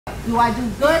Do I do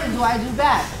good or do I do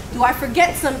bad? Do I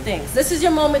forget some things? This is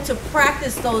your moment to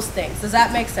practice those things. Does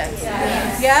that make sense?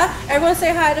 Yes. Yeah? Everyone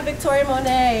say hi to Victoria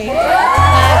Monet.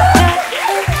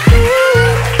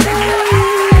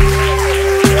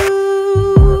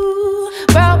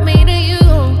 Brought me to you.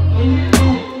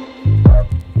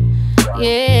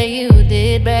 Yeah, you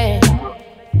did bad.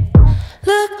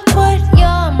 Look what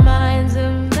your mind's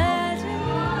imagined.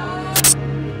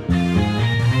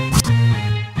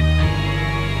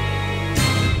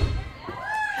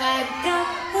 I got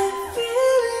a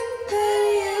feeling that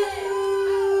you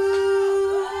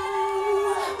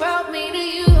brought me to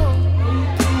you.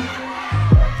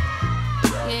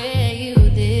 Yeah, you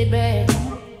did bad.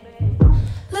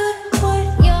 Look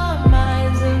what your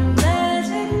mind's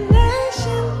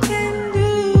imagination can do.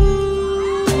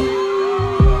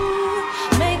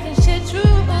 Making shit true.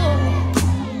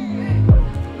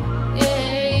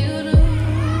 Yeah, you do,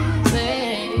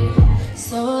 babe.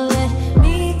 So let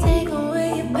me take away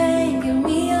your pain. Give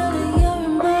me all of your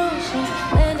emotions.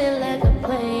 Land it like a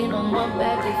plane on my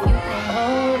back if you can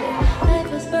hold it.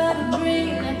 Life is but a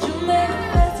dream that you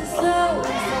manifest it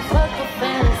slowly. So fuck a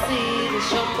fantasy.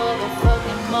 It's your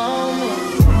motherfucking moment.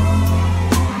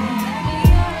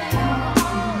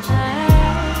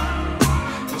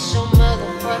 It's your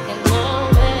motherfucking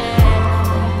moment.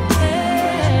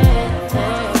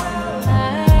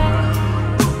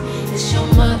 It's your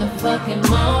motherfucking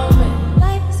moment.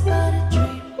 Life is but a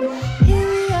dream. Here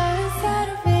we are inside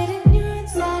of it, and you're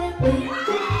inside of me.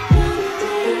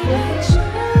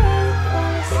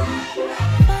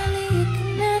 Finally, you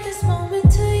can add this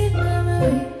moment to your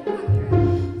memory.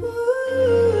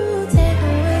 Ooh, take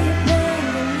away your pain,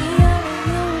 give me all of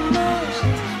your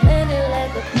emotions. Land it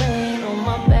like a plane on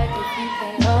my back if you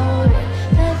can't hold it.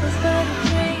 Life is but a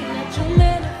dream that you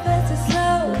manifest it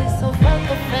slowly. So fuck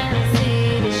a fantasy,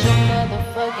 it's your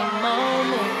motherfucking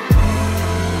moment.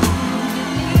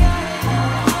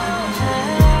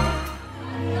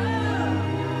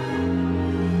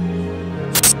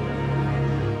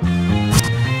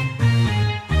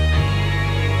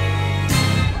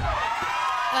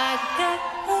 I got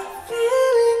a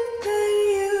feeling that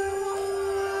you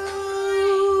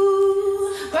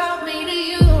brought me to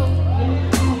you.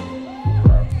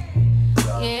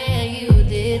 Yeah, you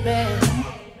did bad.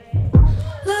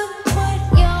 Look what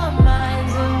your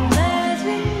mind's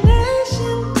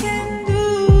imagination can do.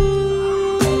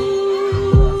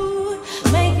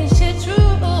 Making shit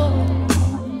true.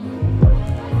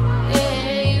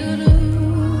 Yeah, you do,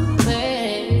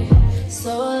 babe.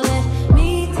 So let me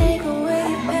take away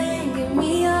your pain. Give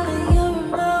me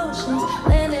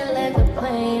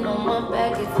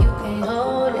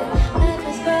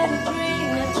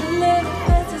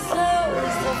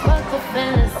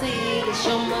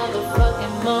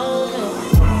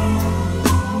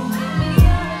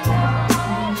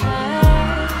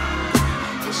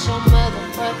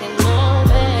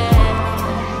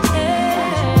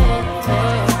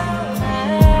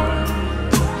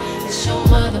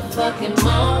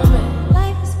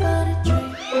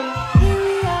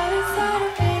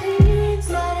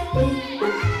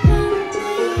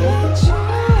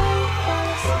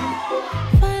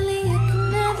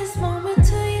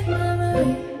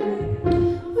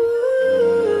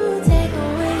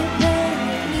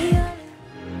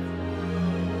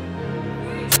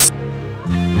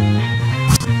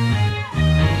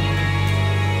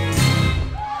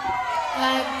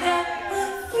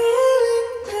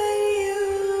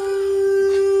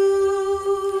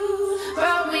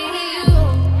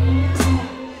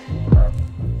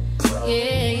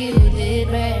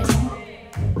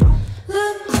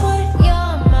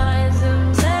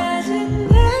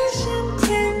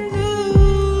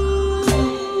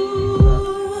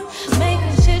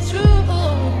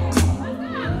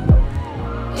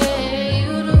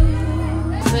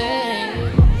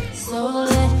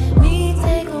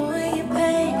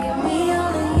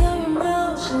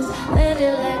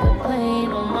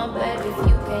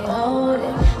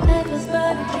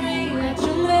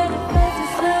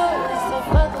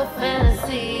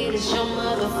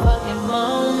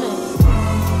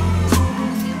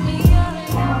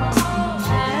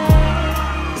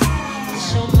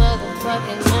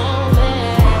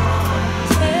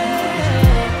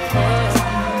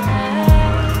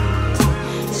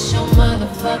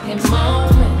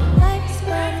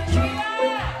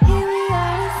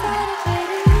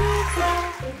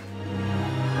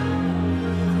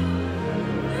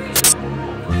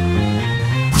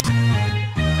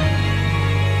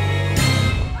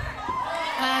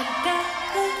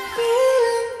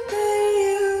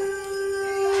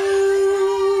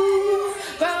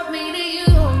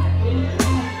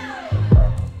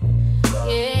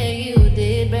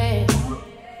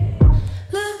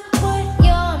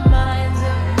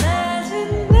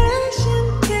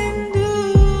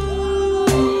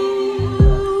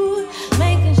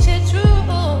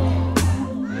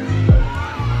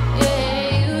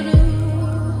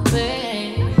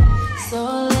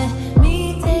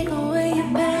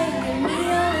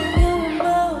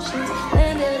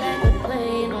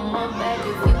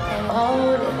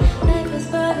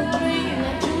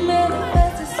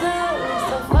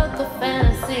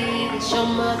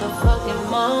motherfucking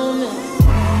moment.